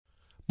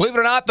Believe it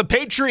or not, the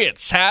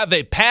Patriots have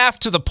a path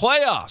to the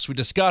playoffs. We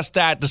discussed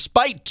that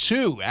despite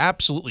two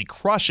absolutely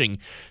crushing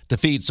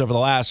defeats over the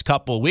last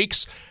couple of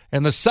weeks.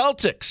 And the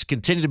Celtics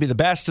continue to be the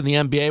best in the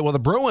NBA, while the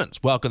Bruins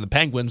welcome the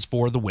Penguins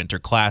for the Winter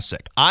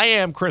Classic. I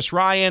am Chris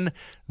Ryan.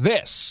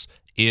 This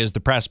is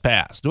the Press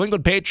Pass. New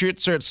England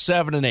Patriots are at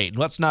 7-8.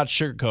 Let's not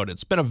sugarcoat it.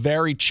 It's been a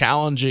very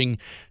challenging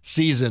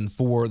season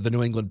for the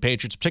New England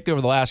Patriots, particularly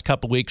over the last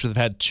couple of weeks where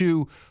they've had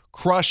two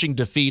crushing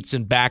defeats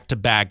in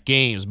back-to-back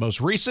games. Most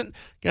recent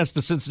against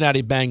the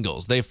Cincinnati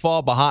Bengals. They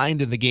fall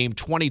behind in the game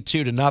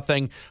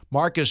 22-0.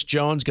 Marcus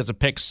Jones gets a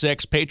pick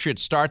six.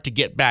 Patriots start to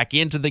get back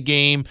into the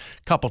game.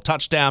 Couple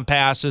touchdown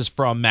passes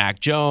from Mac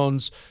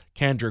Jones.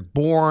 Kendrick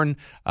Bourne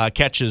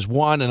catches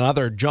one.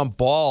 Another jump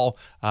ball,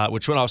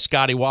 which went off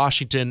Scotty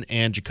Washington,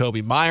 and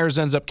Jacoby Myers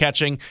ends up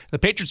catching. The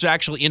Patriots are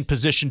actually in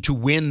position to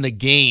win the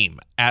game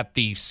at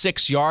the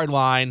 6-yard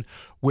line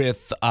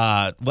with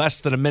less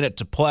than a minute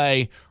to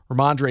play.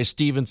 Ramondre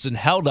Stevenson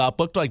held up.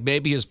 Looked like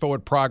maybe his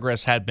forward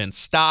progress had been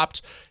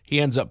stopped. He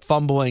ends up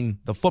fumbling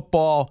the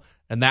football,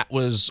 and that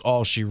was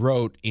all she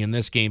wrote in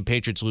this game.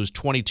 Patriots lose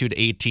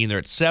 22-18. They're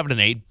at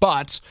 7-8,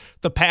 but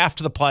the path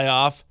to the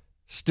playoff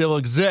still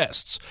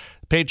exists.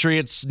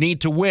 Patriots need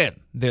to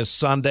win this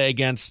Sunday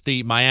against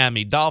the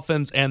Miami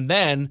Dolphins and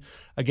then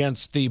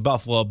against the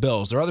Buffalo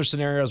Bills. There are other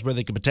scenarios where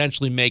they could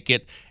potentially make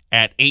it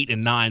at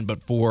 8-9,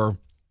 but for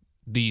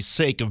the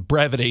sake of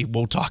brevity,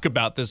 we'll talk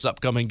about this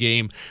upcoming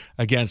game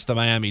against the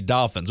Miami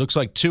Dolphins. Looks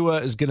like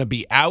Tua is going to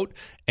be out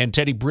and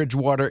Teddy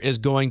Bridgewater is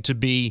going to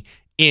be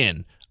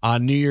in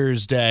on New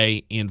Year's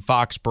Day in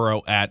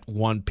Foxborough at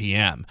 1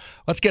 p.m.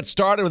 Let's get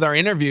started with our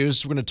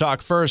interviews. We're going to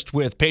talk first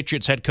with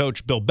Patriots head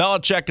coach Bill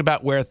Belichick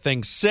about where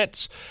things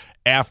sit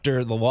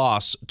after the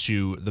loss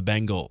to the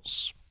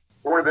Bengals.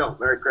 Good morning, Bill.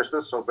 Merry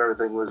Christmas. Hope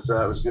everything was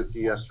good for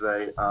you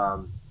yesterday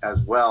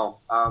as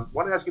well.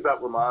 Want to ask you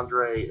about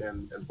Ramondre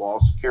and ball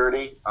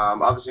security.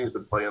 Obviously, he's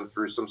been playing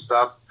through some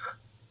stuff.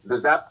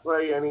 Does that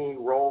play any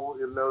role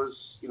in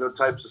those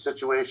types of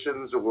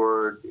situations,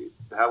 or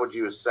how would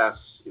you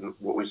assess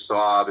what we saw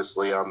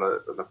obviously on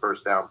the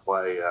first down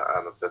play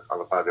on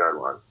the 5-yard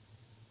line?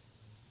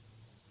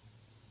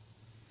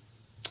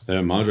 Yeah,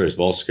 Ramondre's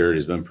ball security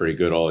has been pretty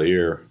good all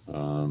year.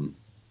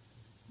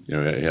 He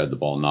had the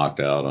ball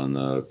knocked out on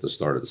the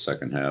start of the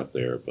second half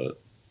there,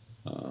 but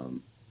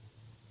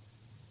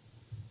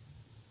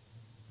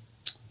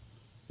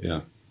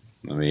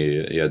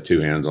he had two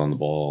hands on the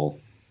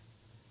ball.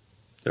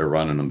 They're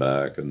running them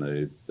back,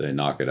 and they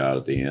knock it out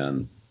at the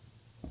end.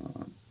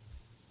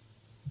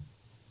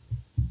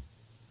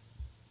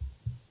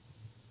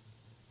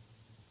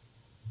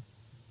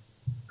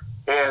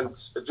 And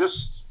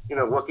just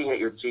looking at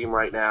your team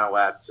right now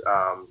at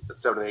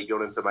 7-8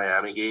 going into the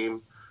Miami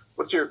game,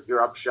 what's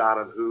your upshot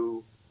on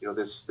who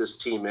this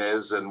team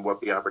is and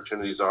what the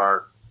opportunities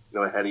are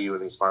ahead of you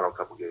in these final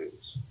couple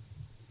games?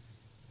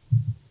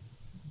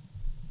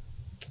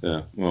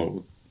 Yeah,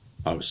 well,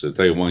 obviously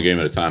take it one game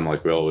at a time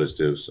like we always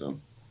do. So,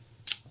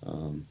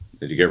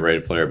 did you get ready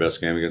to play our best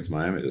game against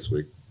Miami this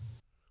week?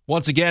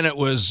 Once again, it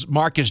was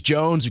Marcus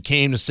Jones who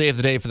came to save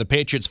the day for the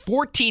Patriots.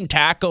 14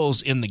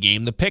 tackles in the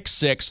game, the pick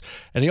six,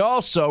 and he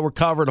also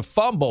recovered a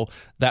fumble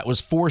that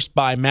was forced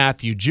by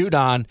Matthew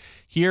Judon.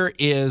 Here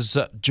is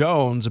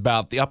Jones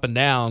about the up and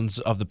downs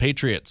of the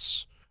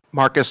Patriots.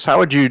 Marcus, how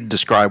would you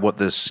describe what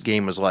this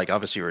game was like?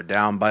 Obviously, you were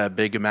down by a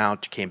big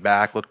amount. You came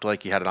back, looked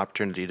like you had an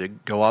opportunity to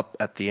go up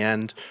at the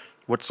end.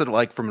 What's it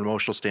like from an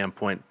emotional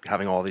standpoint,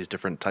 having all these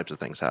different types of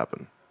things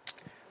happen?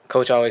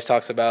 Coach always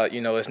talks about,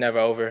 it's never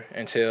over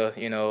until,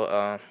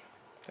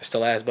 it's the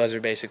last buzzer,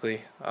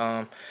 basically.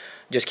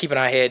 Just keeping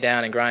our head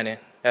down and grinding.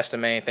 That's the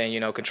main thing,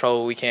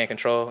 control what we can't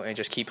control and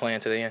just keep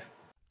playing to the end.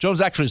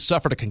 Jones actually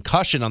suffered a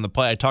concussion on the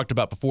play I talked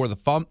about before, the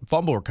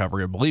fumble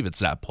recovery. I believe it's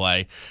that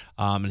play.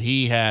 And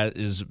he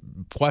is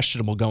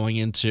questionable going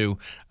into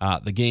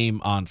the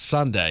game on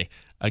Sunday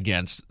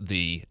against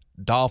the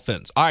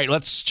Dolphins. All right,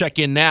 let's check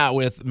in now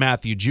with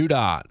Matthew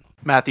Judon.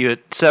 Matthew,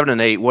 at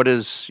 7-8, what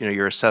is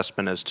your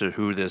assessment as to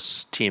who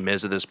this team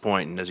is at this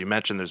point? And as you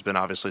mentioned, there's been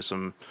obviously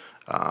some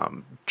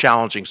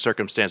challenging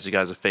circumstances you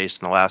guys have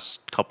faced in the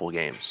last couple of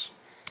games.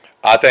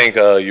 I think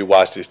you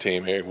watch this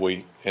team every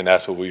week, and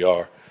that's who we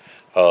are.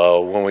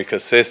 When we're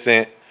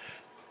consistent,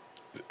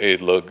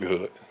 it look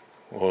good.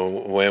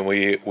 When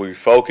we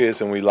focus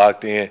and we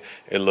locked in,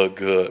 it look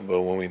good.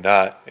 But when we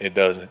not, it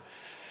doesn't.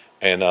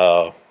 And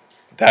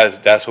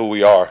that's who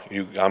we are.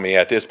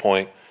 At this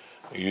point,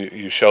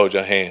 you showed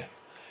your hand.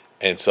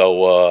 And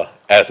so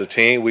as a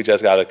team, we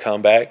just got to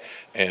come back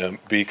and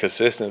be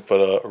consistent for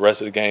the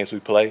rest of the games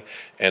we play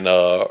and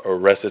the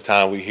rest of the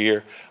time we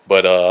here.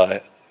 But,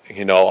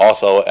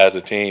 also as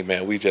a team,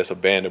 man, we just a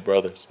band of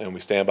brothers and we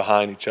stand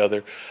behind each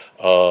other.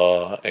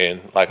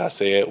 And like I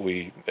said,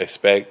 we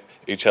expect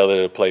each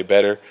other to play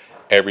better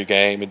every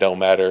game. It don't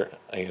matter,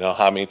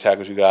 how many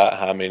tackles you got,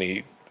 how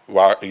many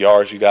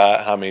yards you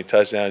got, how many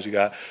touchdowns you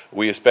got.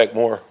 We expect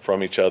more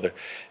from each other.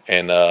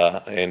 And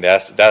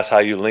that's how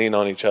you lean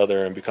on each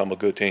other and become a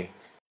good team.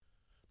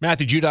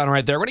 Matthew Judon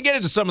right there. We're going to get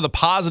into some of the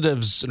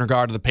positives in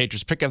regard to the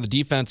Patriots, picking on the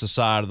defensive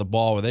side of the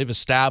ball, where they've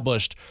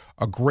established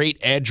a great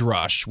edge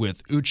rush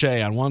with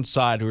Uche on one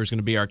side, who is going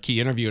to be our key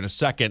interview in a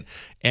second,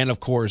 and, of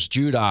course,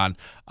 Judon.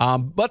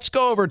 Let's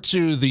go over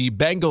to the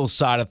Bengals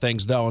side of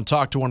things, though, and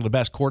talk to one of the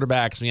best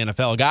quarterbacks in the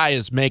NFL. A guy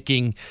is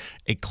making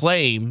a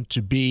claim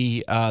to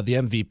be the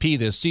MVP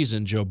this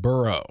season, Joe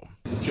Burrow.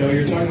 Joe,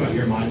 you're talking about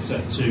your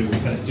mindset to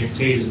kind of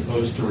dictate as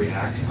opposed to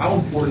react. How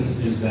important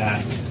is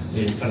that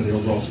in kind of the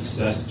overall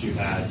success that you've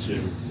had to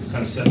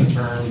kind of set the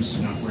terms,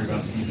 not worry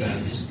about the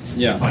defense,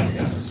 find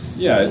your guys?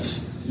 Yeah,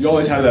 you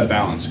always have that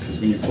balance, because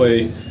when you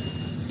play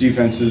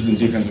defenses and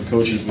defensive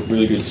coaches with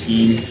really good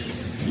scheme,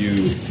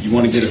 you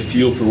want to get a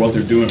feel for what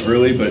they're doing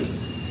early, but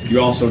you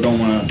also don't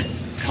want to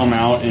come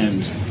out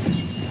and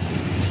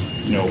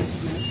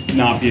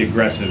not be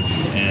aggressive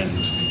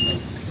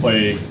and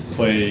play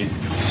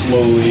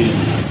slowly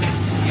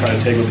and try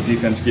to take what the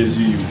defense gives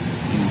you.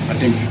 And I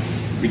think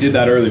we did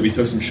that early. We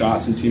took some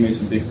shots, and team made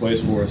some big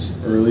plays for us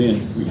early,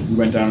 and we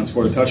went down and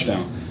scored a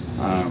touchdown.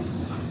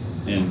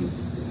 And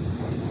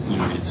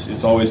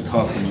it's always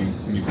tough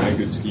when you play a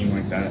good scheme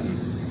like that, and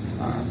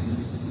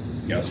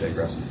you gotta stay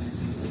aggressive.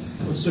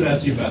 What stood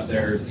out to you about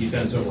their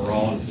defense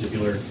overall, in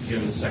particular,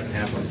 given the second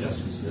half on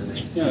adjustments they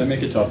made? Yeah, they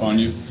make it tough on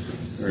you.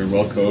 They're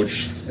well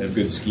coached. They have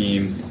good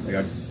scheme. They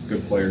got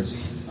good players.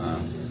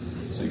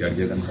 So you got to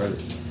give them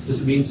credit. Does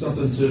it mean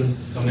something to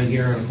come in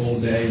here on a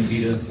cold day and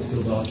beat a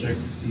Bill Belichick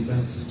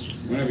defense?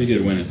 Whenever you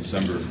get a win in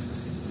December,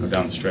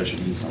 down the stretch,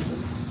 it means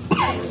something.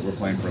 We're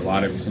playing for a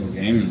lot every single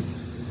game,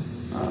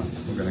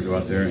 and we're going to go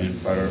out there and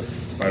fight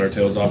our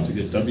tails off to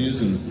get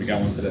W's, and we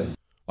got one today.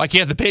 Why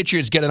can't the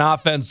Patriots get an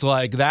offense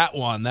like that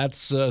one? That's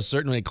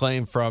certainly a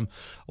claim from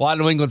a lot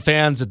of New England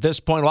fans at this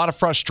point. A lot of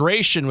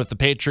frustration with the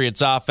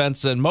Patriots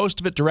offense, and most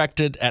of it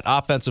directed at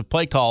offensive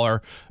play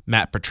caller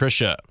Matt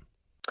Patricia.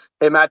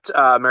 Hey, Matt,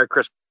 Merry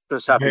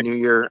Christmas, Happy New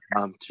Year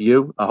to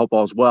you. I hope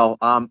all is well.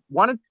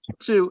 Wanted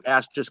to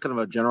ask just kind of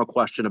a general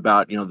question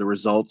about, the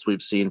results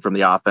we've seen from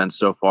the offense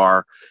so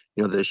far,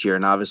 this year.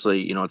 And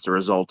obviously, it's a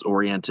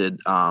result-oriented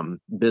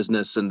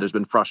business, and there's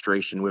been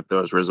frustration with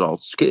those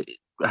results.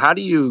 How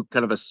do you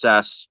kind of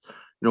assess,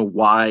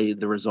 why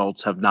the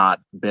results have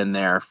not been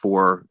there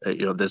for,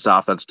 this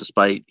offense,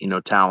 despite,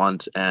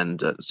 talent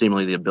and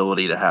seemingly the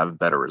ability to have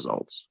better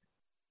results?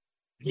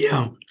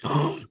 Yeah.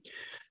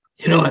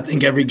 I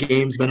think every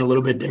game's been a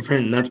little bit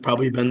different, and that's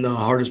probably been the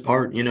hardest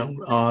part.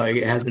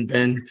 It hasn't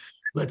been,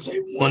 let's say,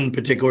 one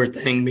particular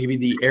thing, maybe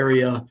the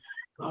area.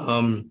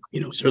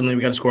 Certainly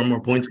we got to score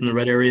more points in the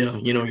red area.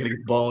 We got to get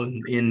the ball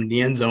in the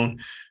end zone.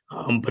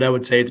 But I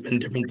would say it's been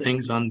different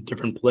things on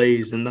different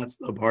plays, and that's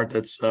the part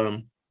that's,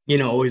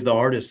 always the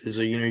hardest is,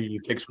 you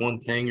fix one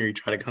thing or you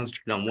try to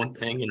concentrate on one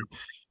thing,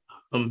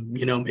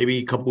 and maybe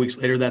a couple weeks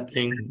later that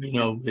thing,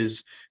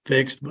 is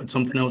fixed, but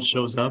something else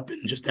shows up,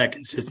 and just that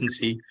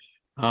consistency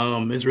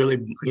is really,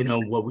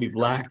 what we've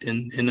lacked.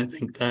 And I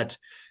think that,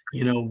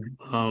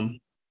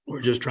 we're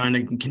just trying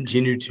to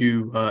continue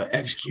to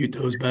execute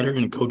those better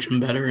and coach them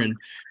better, and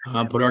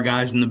put our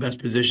guys in the best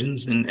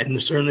positions.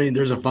 And certainly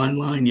there's a fine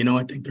line.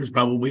 I think there's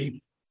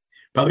probably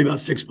about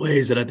 6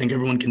 plays that I think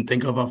everyone can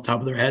think of off the top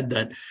of their head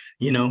that,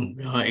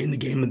 in the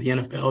game of the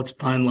NFL, it's a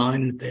fine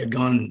line. If they had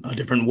gone a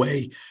different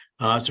way,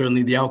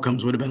 certainly the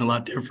outcomes would have been a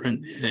lot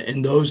different.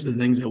 And those are the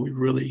things that we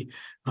really,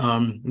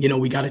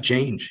 we got to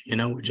change.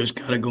 We just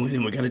got to go in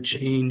and we got to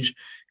change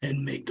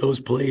and make those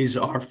plays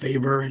our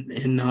favor,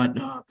 and not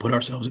put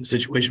ourselves in a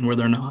situation where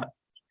they're not.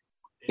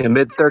 In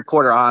mid-third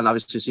quarter on,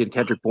 obviously seeing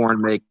Kendrick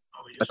Bourne make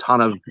a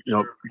ton of,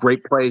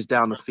 great plays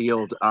down the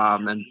field,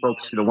 and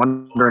folks,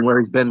 wondering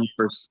where he's been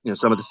for,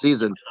 some of the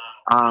season.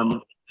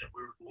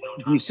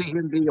 Do you see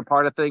him being a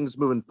part of things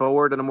moving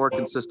forward on a more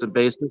consistent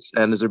basis?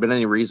 And has there been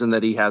any reason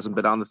that he hasn't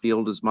been on the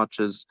field as much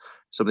as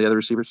some of the other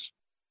receivers?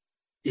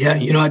 Yeah,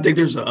 I think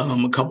there's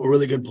a couple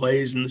really good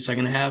plays in the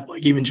second half,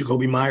 like even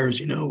Jacoby Myers,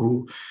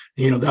 who,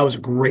 that was a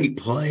great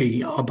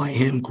play by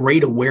him,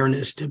 great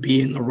awareness to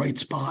be in the right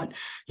spot,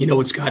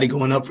 with Scotty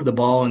going up for the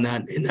ball in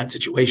that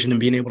situation and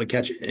being able to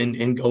catch it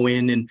and go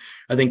in. And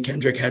I think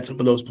Kendrick had some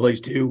of those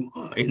plays too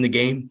in the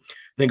game.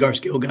 I think our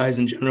skill guys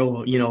in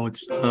general,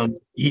 it's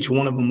each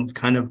one of them have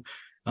kind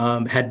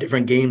of had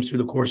different games through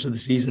the course of the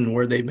season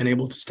where they've been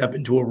able to step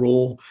into a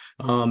role.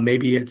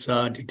 Maybe it's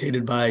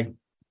dictated by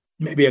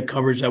maybe a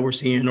coverage that we're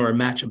seeing or a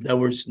matchup that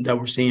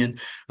we're seeing.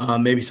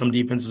 Maybe some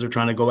defenses are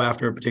trying to go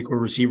after a particular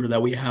receiver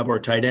that we have or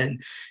a tight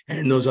end.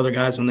 And those other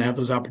guys, when they have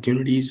those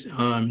opportunities,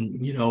 have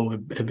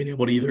been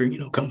able to either,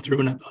 come through.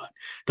 And I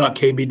thought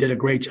KB did a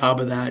great job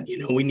of that.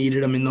 We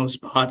needed him in those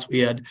spots. We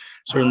had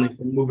certainly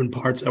some moving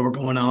parts that were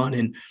going on.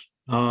 And,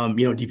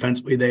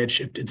 defensively, they had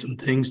shifted some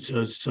things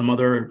to some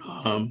other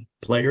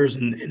players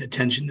and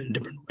attention in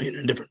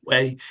a different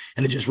way,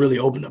 and it just really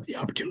opened up the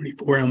opportunity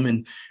for him,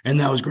 and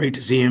that was great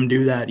to see him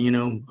do that.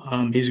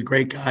 He's a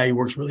great guy. He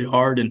works really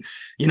hard, and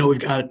we've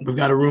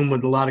got a room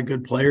with a lot of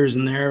good players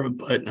in there,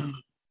 but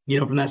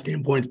from that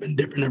standpoint, it's been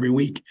different every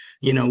week,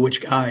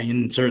 which guy.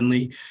 And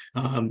certainly,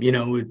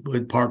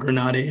 with Parker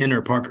not in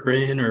or Parker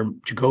in or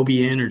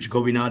Jacoby in or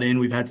Jacoby not in,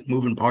 we've had some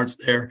moving parts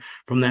there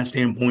from that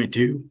standpoint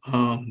too.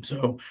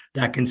 So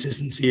that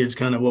consistency is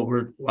kind of what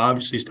we're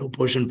obviously still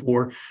pushing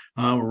for.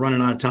 We're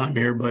running out of time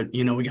here, but,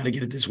 we got to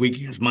get it this week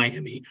against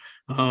Miami.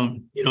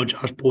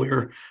 Josh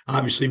Boyer,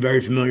 obviously very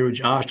familiar with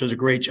Josh, does a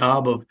great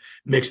job of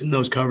mixing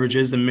those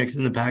coverages and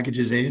mixing the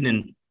packages in.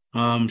 And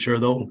I'm sure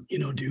they'll,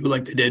 do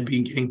like they did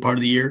beginning part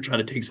of the year, try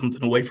to take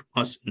something away from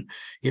us. And,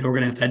 we're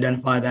going to have to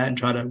identify that and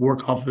try to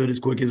work off of it as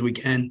quick as we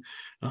can.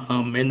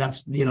 And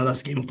that's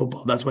the game of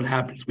football. That's what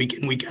happens week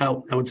in, week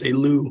out. I would say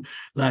Lou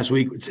last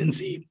week with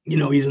Cincy,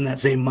 he's in that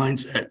same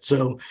mindset.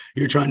 So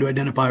you're trying to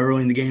identify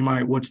early in the game, all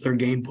right, what's their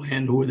game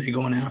plan? Who are they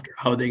going after?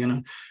 How are they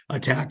going to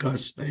attack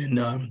us? And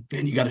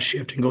you got to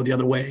shift and go the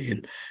other way.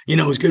 And,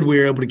 it was good we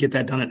were able to get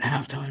that done at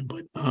halftime.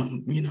 But,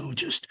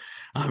 just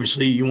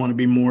obviously you want to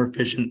be more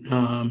efficient.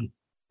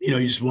 You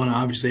just want to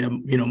obviously have,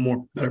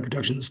 more better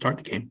production to start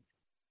the game.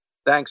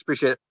 Thanks.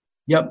 Appreciate it.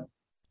 Yep.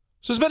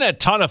 So there's been a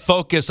ton of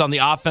focus on the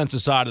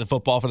offensive side of the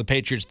football for the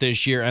Patriots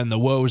this year and the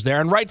woes there,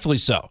 and rightfully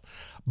so.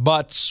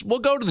 But we'll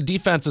go to the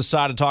defensive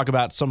side and talk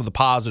about some of the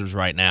positives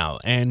right now.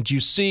 And you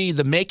see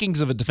the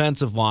makings of a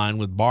defensive line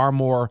with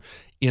Barmore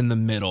in the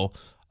middle,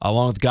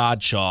 along with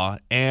Godshaw,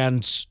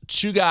 and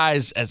two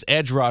guys as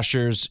edge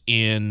rushers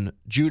in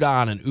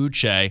Judon and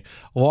Uche,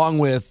 along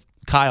with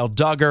Kyle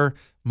Duggar,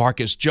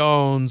 Marcus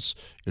Jones,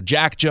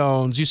 Jack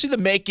Jones. You see the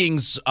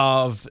makings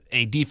of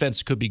a defense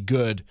that could be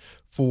good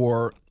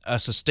for a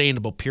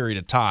sustainable period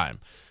of time.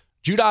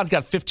 Judon's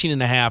got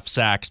 15.5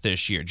 sacks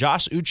this year.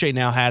 Josh Uche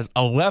now has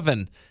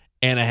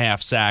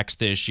 11.5 sacks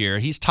this year.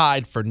 He's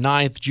tied for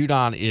 9th.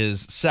 Judon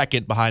is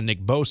second behind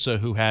Nick Bosa,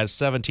 who has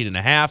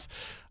 17.5.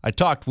 I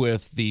talked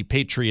with the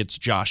Patriots'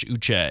 Josh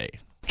Uche.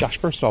 Josh,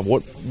 first off,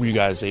 what were you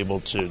guys able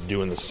to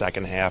do in the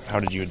second half? How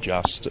did you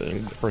adjust?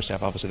 In the first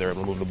half, obviously, they were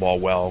able to move the ball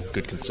well,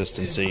 good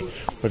consistency.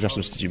 What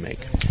adjustments did you make?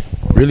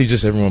 Really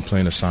just everyone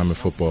playing assignment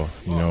football,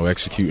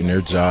 executing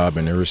their job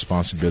and their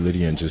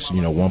responsibility and just,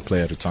 one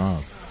play at a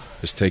time.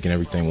 Just taking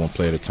everything one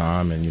play at a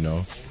time.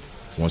 And,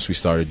 once we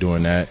started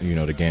doing that,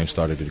 the game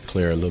started to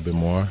clear a little bit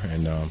more.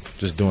 And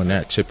just doing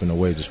that, chipping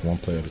away just one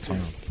play at a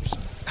time.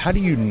 How do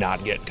you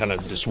not get kind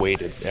of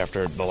dissuaded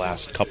after the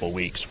last couple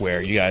weeks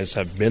where you guys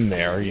have been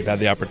there, you've had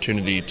the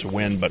opportunity to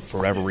win, but for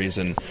whatever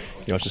reason,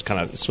 it's just kind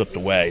of slipped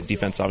away?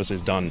 Defense obviously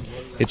has done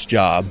its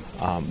job.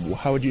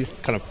 How would you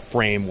kind of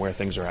frame where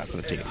things are at for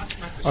the team?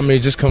 It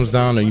just comes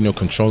down to,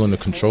 controlling the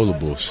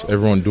controllables.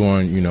 Everyone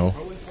doing,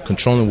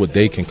 controlling what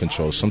they can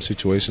control. Some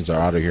situations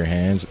are out of your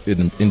hands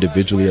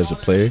individually as a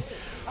player,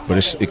 but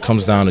it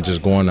comes down to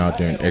just going out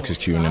there and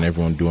executing and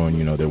everyone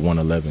doing, their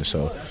 111.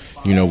 So,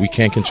 we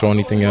can't control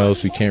anything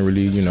else. We can't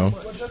really,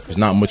 there's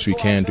not much we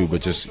can do,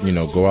 but just,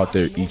 go out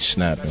there each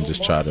snap and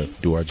just try to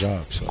do our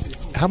job. So,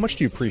 how much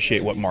do you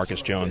appreciate what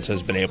Marcus Jones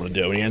has been able to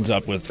do? And he ends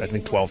up with, I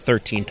think, 12,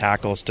 13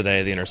 tackles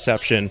today, the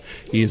interception.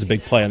 He's a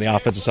big play on the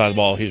offensive side of the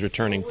ball. He's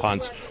returning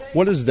punts.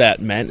 What has that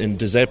meant, and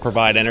does that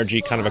provide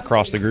energy kind of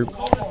across the group?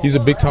 He's a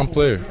big-time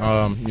player.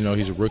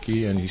 He's a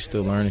rookie, and he's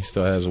still learning. He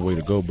still has a way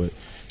to go, but,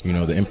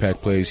 the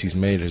impact plays he's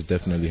made has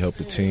definitely helped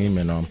the team,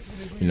 and,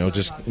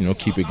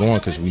 keep it going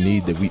because we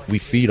need that. We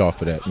feed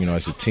off of that,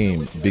 as a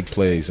team, big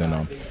plays.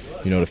 And,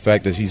 the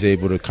fact that he's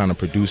able to kind of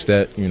produce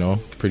that,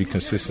 pretty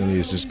consistently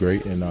is just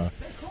great. And,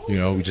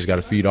 we just got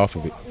to feed off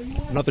of it.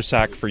 Another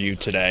sack for you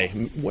today.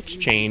 What's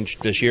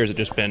changed this year? Has it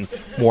just been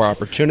more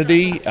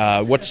opportunity?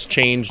 What's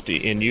changed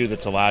in you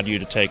that's allowed you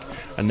to take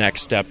a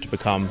next step to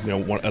become,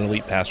 an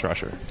elite pass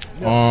rusher?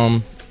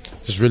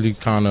 Just really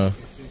kind of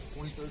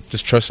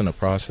just trusting the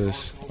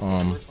process.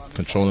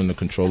 Controlling the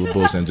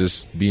controllables and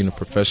just being a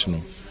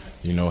professional,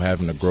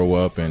 having to grow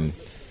up and,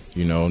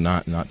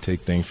 not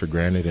take things for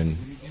granted and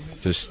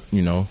just,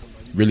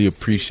 really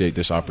appreciate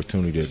this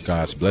opportunity that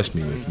God's blessed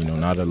me with.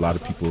 Not a lot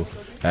of people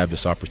have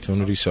this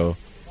opportunity, so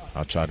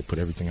I'll try to put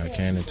everything I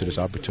can into this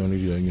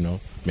opportunity to,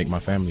 make my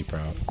family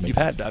proud. You've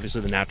had,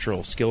 obviously, the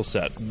natural skill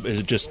set. Is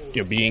it just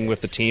being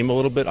with the team a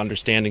little bit,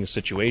 understanding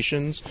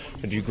situations?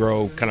 Did you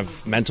grow kind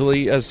of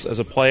mentally as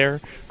a player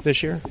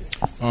this year?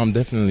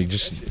 Definitely.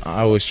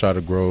 I always try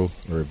to grow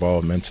or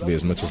evolve mentally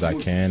as much as I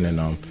can.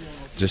 And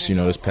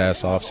this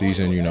past off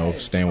season,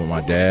 staying with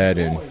my dad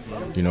and,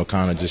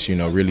 kind of just,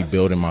 really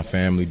building my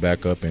family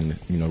back up and,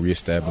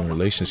 reestablishing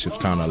relationships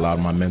kind of allowed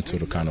my mental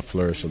to kind of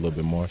flourish a little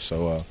bit more.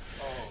 So,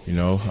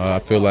 I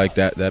feel like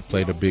that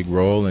played a big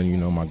role,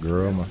 and my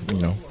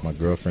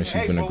girlfriend,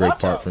 she's been a great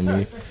part for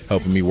me,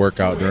 helping me work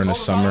out during the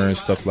summer and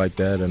stuff like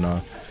that,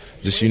 and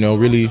just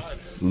really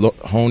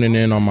honing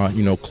in on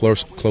my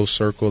close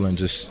circle and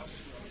just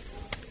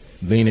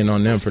leaning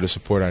on them for the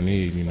support I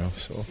need.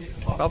 So.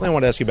 Another thing I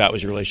wanted to ask you about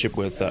was your relationship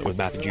with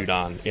Matthew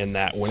Judon, in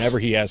that whenever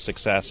he has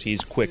success,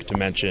 he's quick to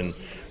mention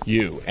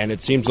you. And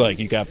it seems like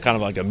you have kind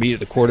of like a meet at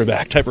the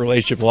quarterback type of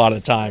relationship a lot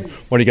of the time.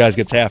 One of you guys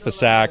gets half a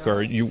sack,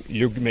 or you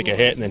make a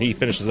hit and then he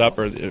finishes up,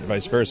 or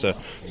vice versa.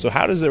 So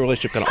how does the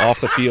relationship kind of off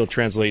the field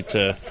translate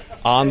to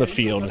on the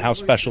field, and how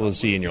special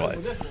is he in your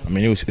life? I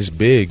mean, it's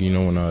big, you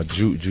know, when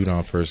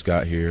Judon first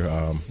got here,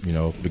 you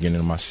know, beginning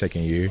of my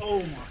second year.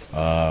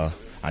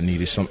 I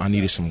needed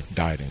some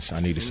guidance. I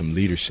needed some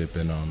leadership,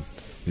 and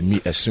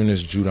as soon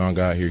as Judon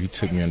got here, he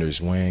took me under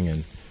his wing,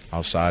 and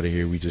outside of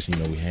here, we just, you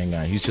know, we hang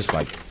out. He's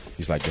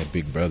like that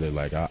big brother.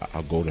 Like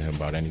I'll go to him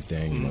about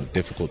anything, you know,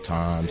 difficult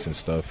times and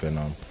stuff. And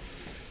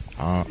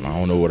I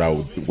don't know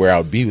where I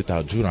would be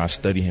without Judon. I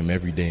study him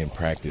every day in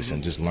practice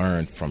and just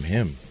learn from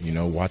him. You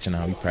know, watching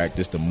how he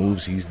practiced, the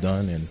moves he's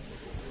done, and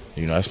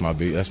you know, that's my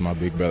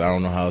big brother. I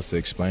don't know how else to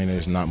explain it.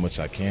 There's not much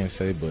I can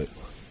say, but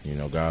you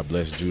know, God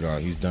bless Judon.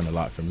 He's done a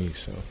lot for me.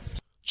 So.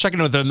 Checking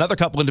in with another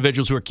couple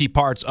individuals who are key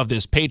parts of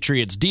this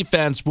Patriots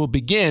defense. We'll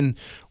begin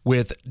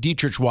with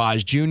Dietrich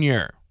Wise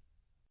Jr.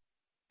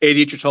 Hey,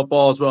 Dietrich, hope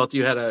all is well with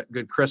you. Had a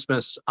good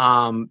Christmas.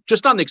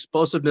 Just on the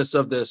explosiveness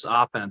of this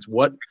offense,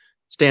 what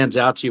stands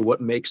out to you?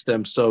 What makes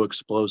them so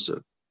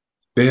explosive?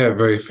 They have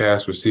very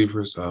fast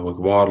receivers with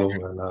Waddle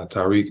and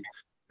Tyreek.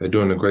 They're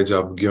doing a great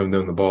job of giving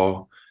them the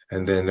ball.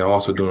 And then they're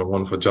also doing a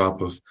wonderful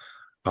job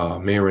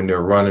of mirroring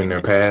their run and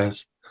their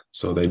pass.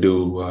 So they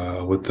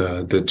do with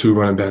the two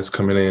running backs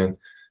coming in.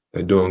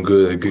 They're doing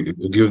good.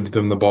 They give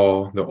them the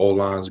ball. The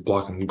O-line's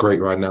blocking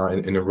great right now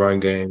in the run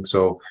game.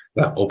 So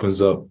that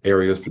opens up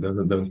areas for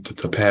them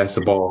to pass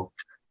the ball.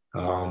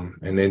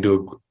 And they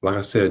do, like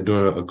I said,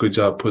 doing a good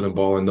job putting the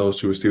ball in those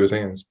two receivers'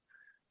 hands.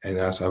 And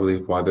that's, I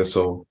believe, why they're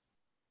so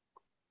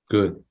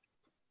good.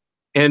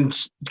 And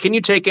can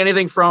you take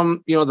anything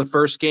from, you know, the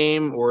first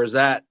game, or is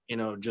that, you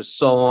know, just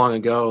so long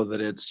ago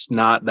that it's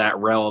not that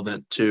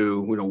relevant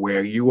to, you know,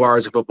 where you are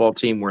as a football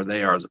team, where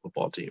they are as a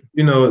football team?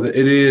 You know, it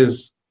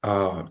is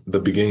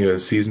the beginning of the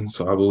season.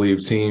 So I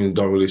believe teams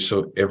don't really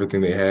show everything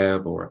they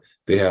have, or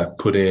they have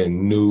put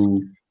in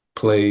new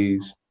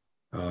plays.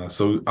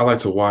 So I like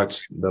to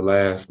watch the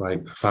last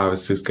 5 or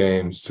 6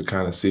 games to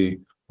kind of see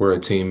where a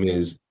team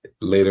is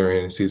later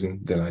in the season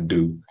than I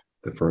do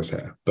the first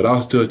half. But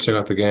I'll still check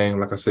out the game.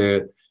 Like I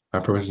said, my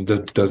preference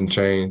doesn't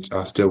change.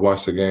 I'll still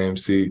watch the game,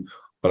 see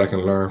what I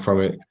can learn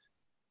from it,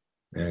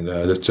 and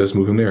just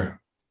move from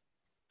there.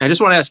 I just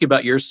want to ask you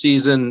about your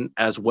season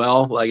as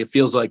well. Like, it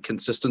feels like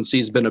consistency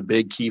has been a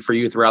big key for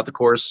you throughout the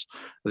course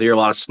of the year. A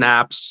lot of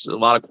snaps, a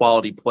lot of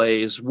quality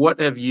plays. What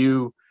have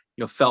you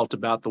felt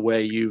about the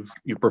way you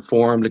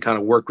performed to kind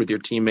of work with your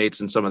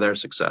teammates and some of their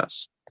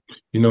success?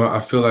 You know,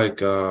 I feel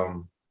like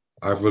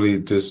I've really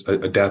just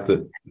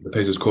adapted the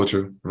Patriots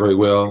culture very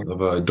well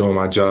of doing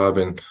my job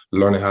and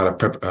learning how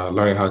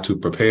to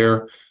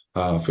prepare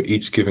for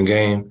each given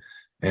game.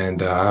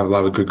 And I have a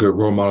lot of good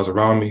role models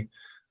around me.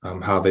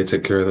 How they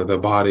take care of their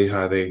body,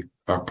 how they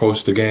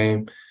approach the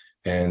game.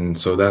 And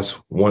so that's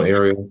one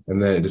area.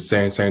 And then at the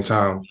same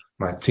time,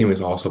 my team is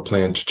also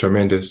playing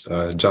tremendous.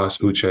 Josh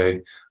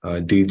Uche,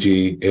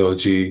 DG,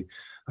 LG,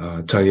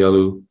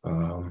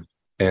 Tanyelu,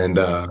 and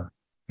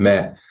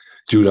Matt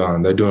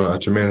Judon. They're doing a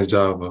tremendous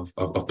job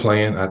of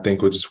playing. I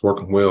think we're just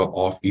working well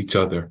off each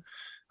other.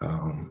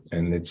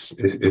 And it's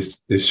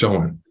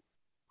showing.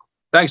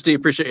 Thanks, Steve.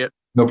 Appreciate it.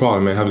 No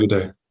problem, man. Have a good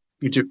day.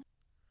 You too.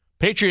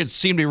 Patriots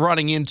seem to be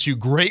running into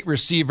great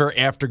receiver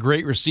after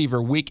great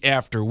receiver week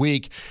after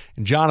week,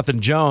 and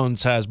Jonathan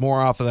Jones has more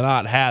often than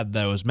not had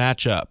those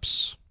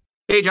matchups.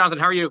 Hey, Jonathan,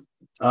 how are you?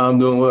 I'm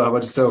doing well. How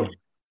about yourself?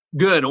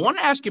 Good. I want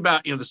to ask you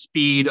about the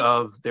speed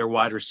of their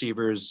wide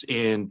receivers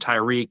in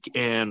Tyreek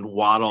and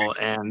Waddle,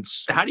 and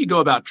how do you go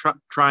about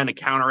trying to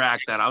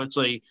counteract that?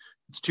 Obviously,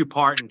 it's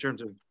two-part in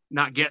terms of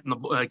not getting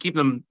keeping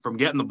them from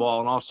getting the ball,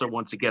 and also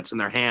once it gets in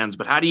their hands.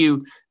 But how do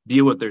you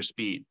deal with their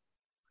speed?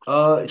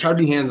 Try to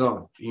be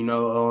hands-on.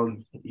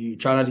 You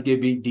try not to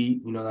get beat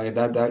deep. Like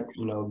that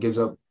gives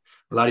up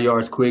a lot of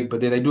yards quick.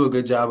 But then they do a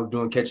good job of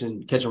doing catch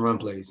and run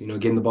plays.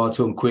 Getting the ball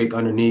to them quick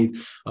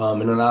underneath,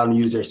 and allow them to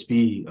use their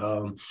speed.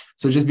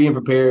 So just being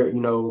prepared,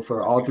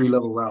 for all 3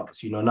 level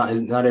routes.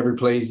 Not every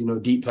play is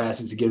deep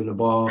passes to get them the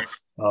ball.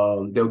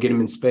 They'll get them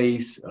in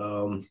space.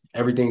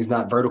 Everything's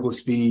not vertical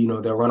speed.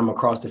 They'll run them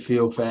across the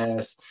field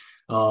fast.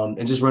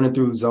 And just running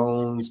through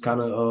zones,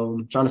 kind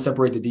of trying to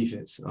separate the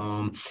defense.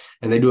 And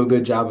they do a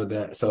good job of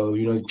that. So,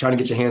 trying to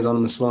get your hands on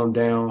them and slow them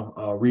down,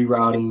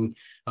 rerouting,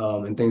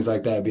 and things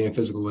like that, being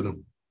physical with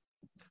them.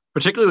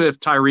 Particularly with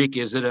Tyreek,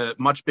 is it a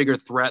much bigger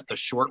threat, the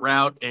short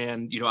route,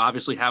 and,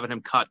 obviously having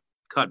him cut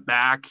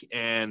back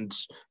and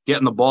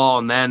getting the ball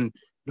and then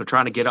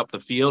trying to get up the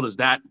field? Is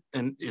that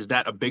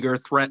a bigger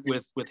threat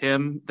with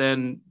him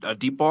than a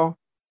deep ball?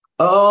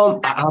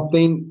 I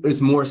think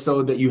it's more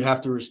so that you have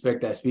to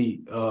respect that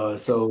speed.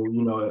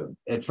 So,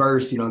 at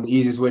first, the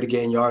easiest way to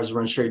gain yards is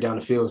run straight down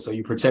the field. So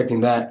you're protecting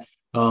that.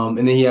 And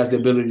then he has the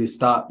ability to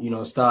stop,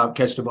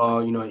 catch the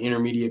ball,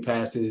 intermediate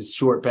passes,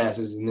 short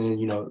passes, and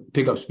then,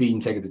 pick up speed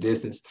and take it the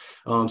distance.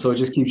 So it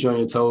just keeps you on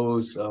your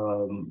toes.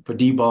 For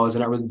deep balls,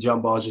 they're not really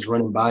jump balls, just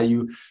running by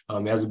you.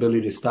 He has the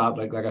ability to stop,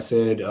 like I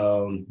said,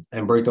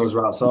 and break those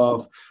routes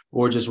off,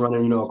 or just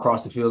running,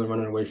 across the field and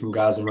running away from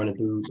guys and running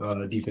through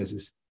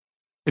defenses.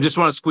 I just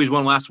want to squeeze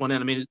one last one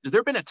in. I mean, has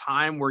there been a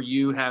time where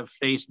you have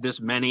faced this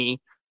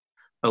many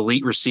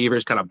elite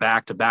receivers kind of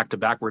back to back to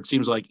back, where it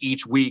seems like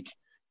each week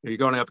You're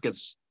going up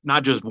against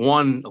not just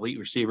one elite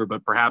receiver,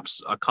 but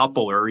perhaps a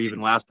couple, or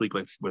even last week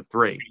with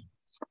three.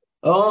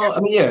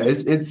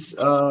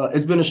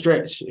 It's been a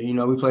stretch.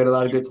 We played a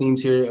lot of good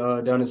teams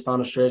here down this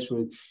final stretch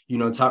with,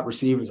 top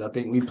receivers. I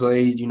think we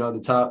played,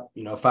 the top,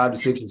 5 to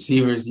 6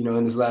 receivers,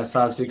 in this last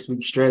 5-6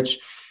 week stretch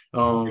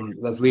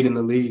that's leading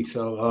the league.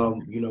 So,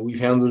 we've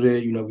handled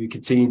it. We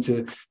continue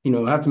to,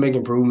 have to make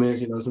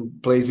improvements, some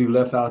plays we've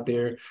left out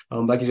there.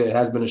 Like you said, it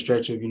has been a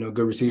stretch of,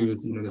 good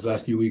receivers, this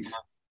last few weeks.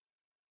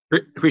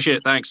 Appreciate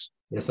it. Thanks.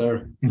 Yes,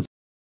 sir.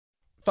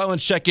 Finally,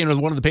 let's check in with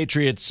one of the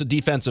Patriots'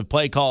 defensive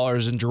play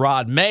callers, and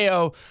Gerard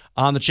Mayo,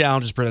 on the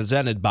challenges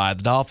presented by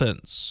the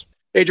Dolphins.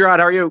 Hey, Gerard,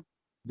 how are you?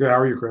 Good. How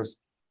are you, Chris?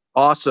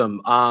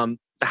 Awesome.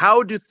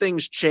 How do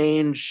things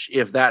change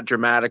if that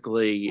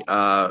dramatically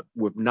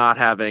with not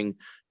having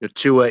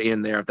Tua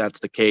in there, if that's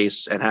the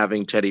case, and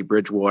having Teddy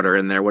Bridgewater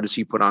in there? What does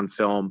he put on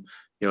film,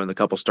 in the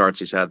couple starts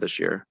he's had this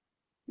year?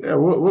 Yeah,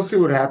 we'll see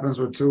what happens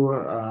with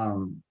Tua.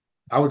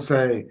 I would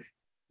say,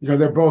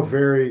 they're both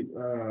very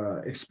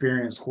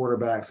experienced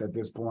quarterbacks at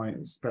this point,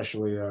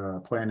 especially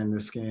playing in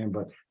this scheme.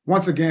 But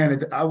once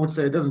again, I would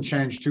say it doesn't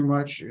change too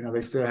much.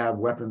 They still have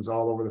weapons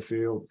all over the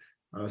field.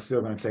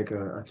 Still going to take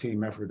a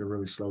team effort to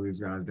really slow these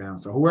guys down.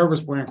 So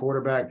whoever's playing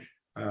quarterback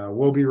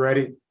will be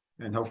ready,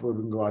 and hopefully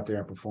we can go out there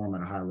and perform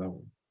at a high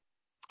level.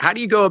 How do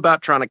you go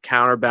about trying to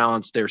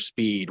counterbalance their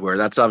speed, where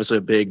that's obviously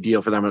a big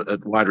deal for them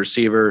at wide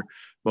receiver?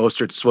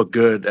 Mostert's look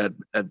good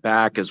at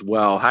back as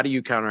well. How do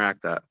you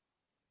counteract that?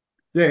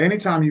 Yeah,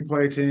 anytime you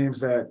play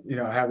teams that,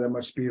 have that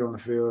much speed on the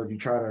field, you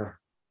try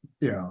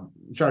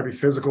to be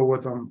physical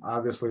with them.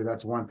 Obviously,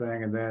 that's one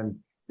thing. And then,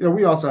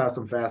 we also have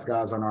some fast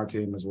guys on our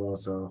team as well.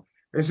 So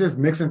it's just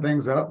mixing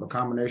things up, a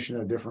combination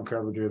of different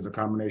coverages, a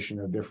combination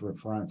of different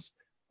fronts.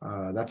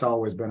 That's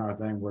always been our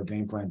thing. We're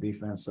game plan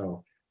defense.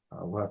 So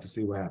we'll have to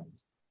see what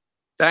happens.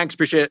 Thanks.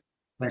 Appreciate it.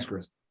 Thanks,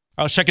 Chris.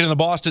 I was checking in the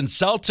Boston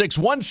Celtics,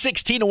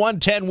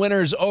 116-110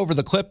 winners over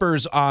the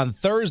Clippers on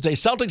Thursday.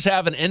 Celtics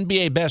have an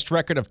NBA best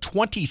record of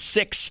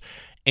 26-10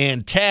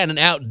 and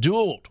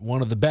outdueled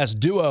one of the best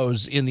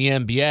duos in the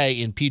NBA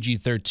in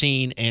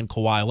PG-13 and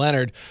Kawhi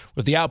Leonard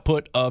with the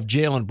output of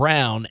Jaylen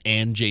Brown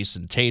and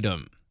Jason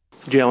Tatum.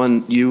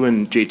 Jalen, you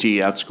and JT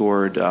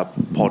outscored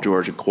Paul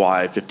George and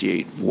Kawhi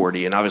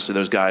 58-40, and obviously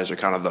those guys are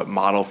kind of the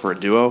model for a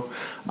duo.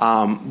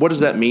 What does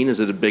that mean? Is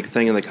it a big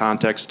thing in the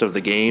context of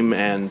the game,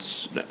 and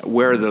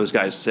where do those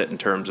guys sit in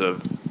terms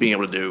of being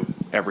able to do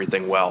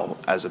everything well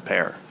as a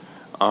pair?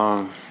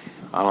 I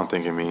don't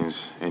think it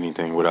means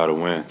anything without a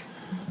win.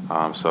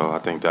 So I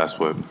think that's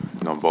what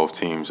both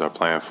teams are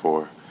playing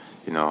for.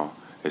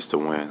 Is to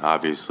win.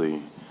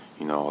 Obviously,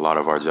 a lot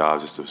of our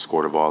jobs is to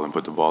score the ball and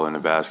put the ball in the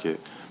basket.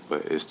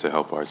 But it's to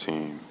help our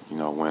team,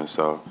 win.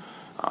 So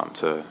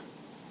to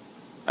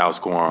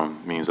outscore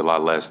them means a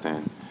lot less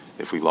than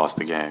if we lost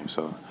the game.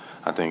 So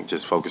I think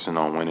just focusing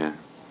on winning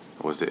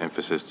was the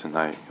emphasis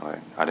tonight. Like,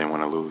 I didn't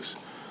want to lose,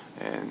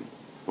 and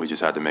we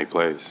just had to make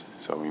plays.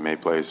 So we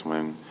made plays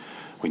when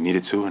we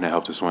needed to, and it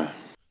helped us win.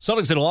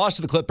 Celtics had lost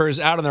to the Clippers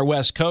out on their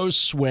West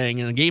Coast swing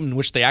in a game in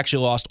which they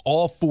actually lost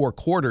all 4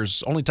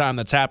 quarters. Only time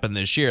that's happened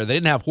this year. They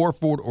didn't have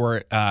Horford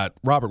or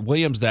Robert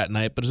Williams that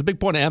night, but it's a big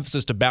point of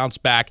emphasis to bounce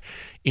back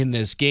in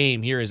this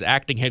game. Here is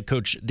acting head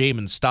coach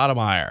Damon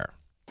Stoudemire.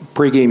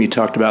 Pre-game, you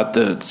talked about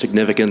the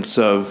significance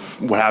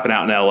of what happened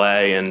out in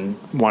L.A. and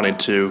wanting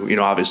to,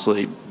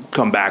 obviously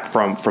come back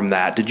from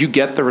that. Did you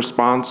get the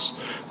response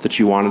that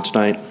you wanted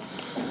tonight?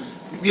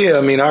 Yeah,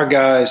 our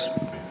guys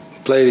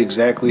played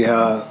exactly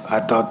how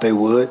I thought they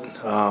would.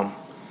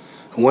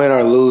 Win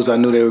or lose, I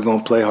knew they were going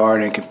to play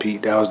hard and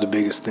compete. That was the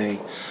biggest thing.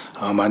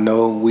 I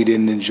know we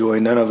didn't enjoy,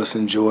 none of us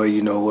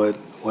enjoy,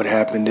 what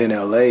happened in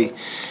L.A.,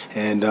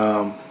 and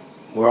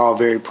we're all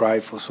very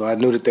prideful. So I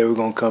knew that they were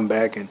going to come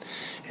back and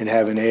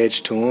have an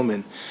edge to them.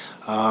 And,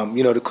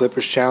 the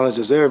Clippers challenged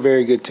us. They're a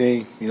very good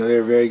team.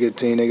 They're a very good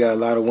team. They got a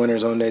lot of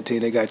winners on their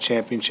team. They got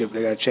championship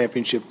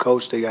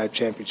coach. They got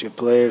championship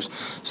players.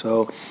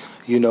 So,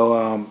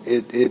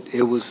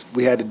 it was,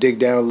 we had to dig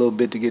down a little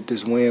bit to get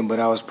this win, but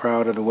I was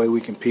proud of the way we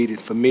competed.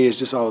 For me, it's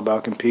just all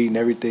about competing.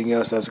 Everything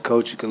else as a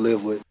coach you can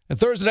live with. And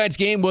Thursday night's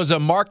game was a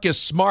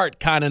Marcus Smart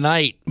kind of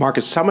night.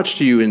 Marcus, how much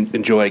do you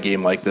enjoy a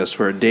game like this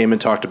where Damon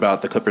talked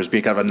about the Clippers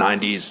being kind of a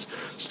 90s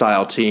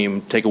style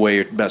team, take away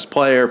your best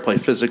player, play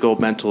physical,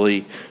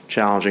 mentally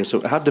challenging.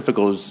 So how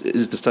difficult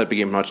is this type of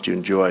game? How much do you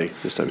enjoy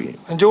this type of game?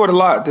 I enjoy it a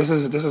lot. This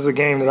is a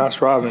game that I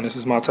strive in. This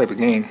is my type of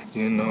game.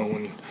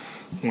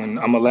 When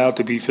I'm allowed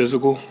to be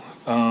physical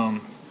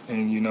and,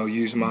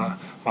 use my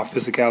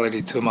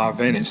physicality to my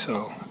advantage.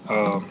 So,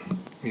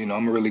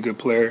 I'm a really good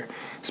player,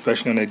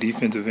 especially on that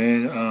defensive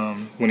end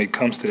when it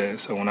comes to that.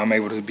 So when I'm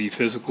able to be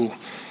physical,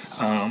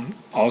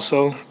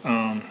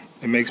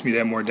 it makes me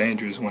that more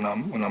dangerous when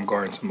I'm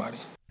guarding somebody.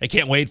 I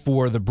can't wait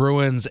for the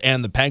Bruins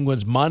and the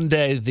Penguins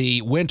Monday.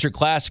 The Winter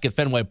Classic at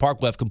Fenway Park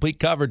will have complete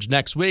coverage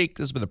next week.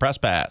 This has been the Press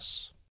Pass.